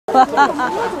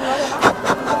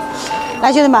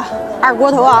来，兄弟们，二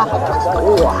锅头啊！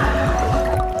哇！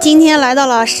今天来到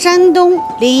了山东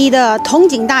临沂的铜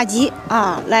井大集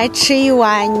啊，来吃一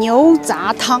碗牛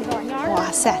杂汤。哇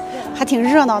塞，还挺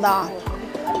热闹的啊！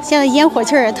现在烟火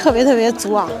气儿也特别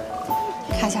足啊！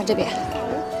看一下这边，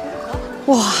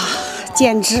哇，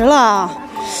简直了！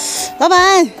老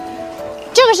板，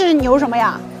这个是牛什么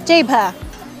呀？这一盆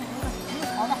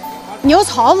牛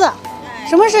槽子，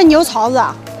什么是牛槽子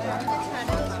啊？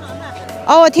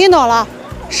哦，我听懂了，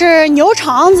是牛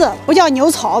肠子，不叫牛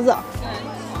槽子。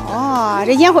哇，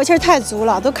这烟火气儿太足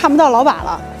了，都看不到老板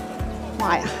了。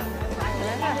妈呀！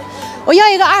我要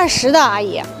一个20的，阿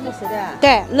姨。60的。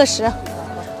对，60。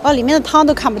哦，里面的汤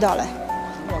都看不到了。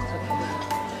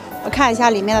我看一下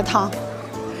里面的汤，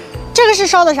这个是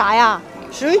烧的啥呀？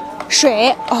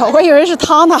水。哦，我以为是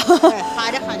汤呢。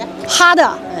哈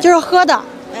的，就是喝的。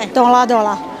哎，懂了。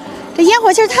这烟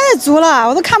火气儿太足了，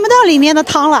我都看不到里面的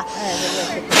汤了。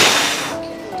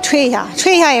吹一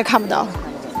下也看不到。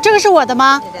这个是我的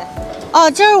吗？哦，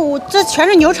这全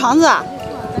是牛肠子，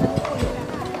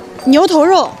牛头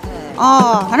肉。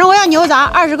哦，反正我要牛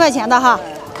杂，20块钱的哈。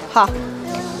好。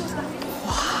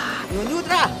哇，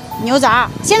牛杂，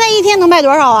现在一天能卖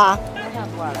多少啊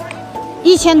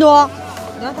？1000多。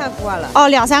2、3锅了。哦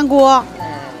，2、3锅。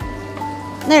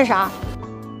那是啥？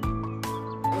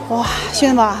哇，兄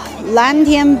弟们，蓝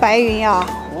天白云呀！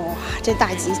哇，这大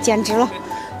集简直了，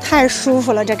太舒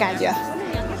服了，这感觉。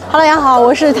Hello， 大家好，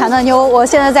我是忐忑妞，我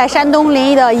现在在山东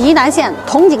临沂的沂南县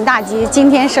铜井大集，今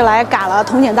天是来赶了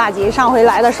铜井大集。上回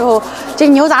来的时候，这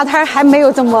牛杂摊还没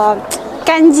有这么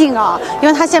干净啊，因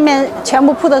为它下面全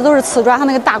部铺的都是瓷砖，它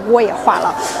那个大锅也换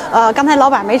了。刚才老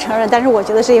板没承认，但是我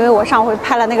觉得是因为我上回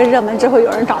拍了那个热门之后，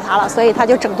有人找他了，所以他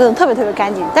就整顿的特别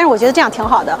干净。但是我觉得这样挺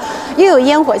好的，又有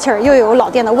烟火气儿，又有老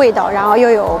店的味道，然后又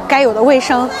有该有的卫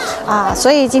生啊，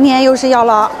所以今天又是要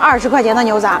了20块钱的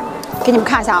牛杂。给你们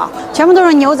看一下啊，全部都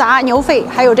是牛杂、牛肺，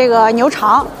还有这个牛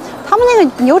肠。他们那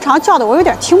个牛肠叫的我有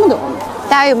点听不懂，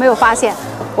大家有没有发现？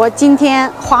我今天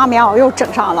花苗又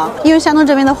整上了，因为山东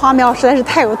这边的花苗实在是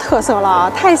太有特色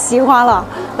了，太喜欢了。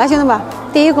来，兄弟们，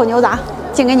第一口牛杂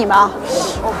敬给你们啊，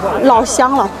老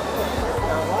香了。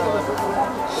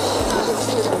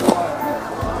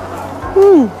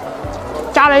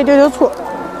加了一丢丢醋。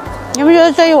你们觉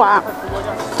得这一碗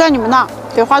在你们那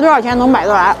得花多少钱能买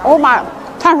得来？哦妈呀！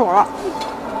烫手了，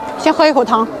先喝一口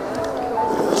汤。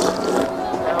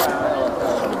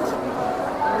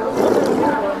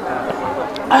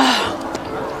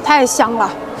太香了！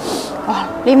哇，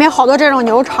里面好多这种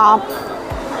牛肠。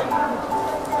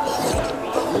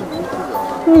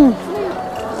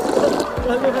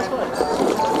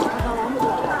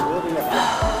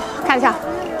看一下，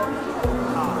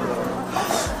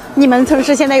你们城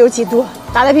市现在有几度？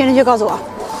打在评论区告诉我。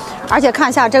而且看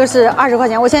一下，这个是20块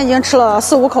钱，我现在已经吃了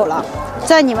4、5口了。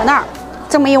在你们那儿，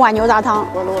这么一碗牛杂汤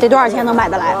得多少钱能买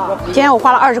得来？今天我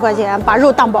花了20块钱，把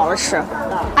肉当饱了吃。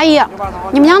阿姨，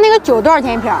你们家那个酒多少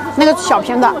钱一瓶？那个小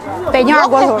瓶的，北京二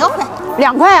锅头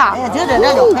，2块啊？哎，就这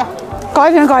2块。搞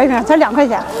一瓶，才2块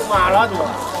钱。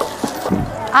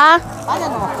啊？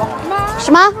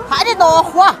什么？还得恼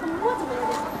火。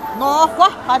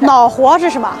恼火是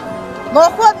什么？恼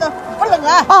火的不冷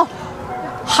啊。哦。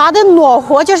哈的暖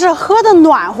和就是喝的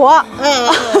暖和，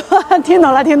听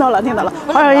懂了，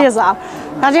好有意思啊！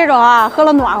像这种啊，喝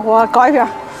了暖和，搞一瓶。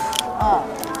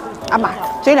啊妈，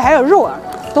嘴里还有肉啊，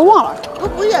都忘了。都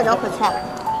不要2块钱，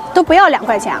都不要2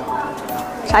块钱，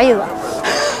啥意思？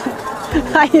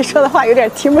阿姨说的话有点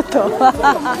听不懂。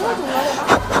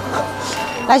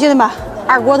来，兄弟们，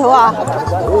二锅头啊！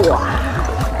哇，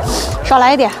少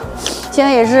来一点。现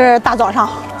在也是大早上。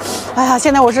哎呀，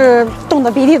现在我是冻得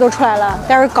鼻涕都出来了。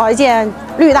待会儿搞一件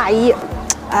绿大衣，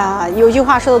有句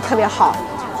话说的特别好，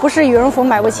不是羽绒服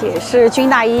买不起，是军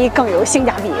大衣更有性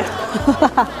价比。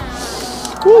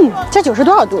这酒是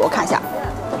多少度？我看一下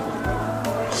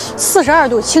，42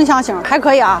度，清香型，还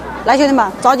可以啊。来，兄弟们，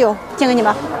早酒敬给你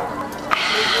们。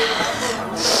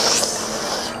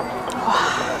哇，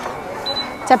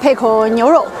再配口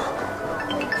牛肉。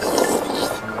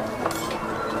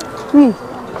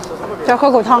再喝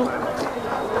口汤。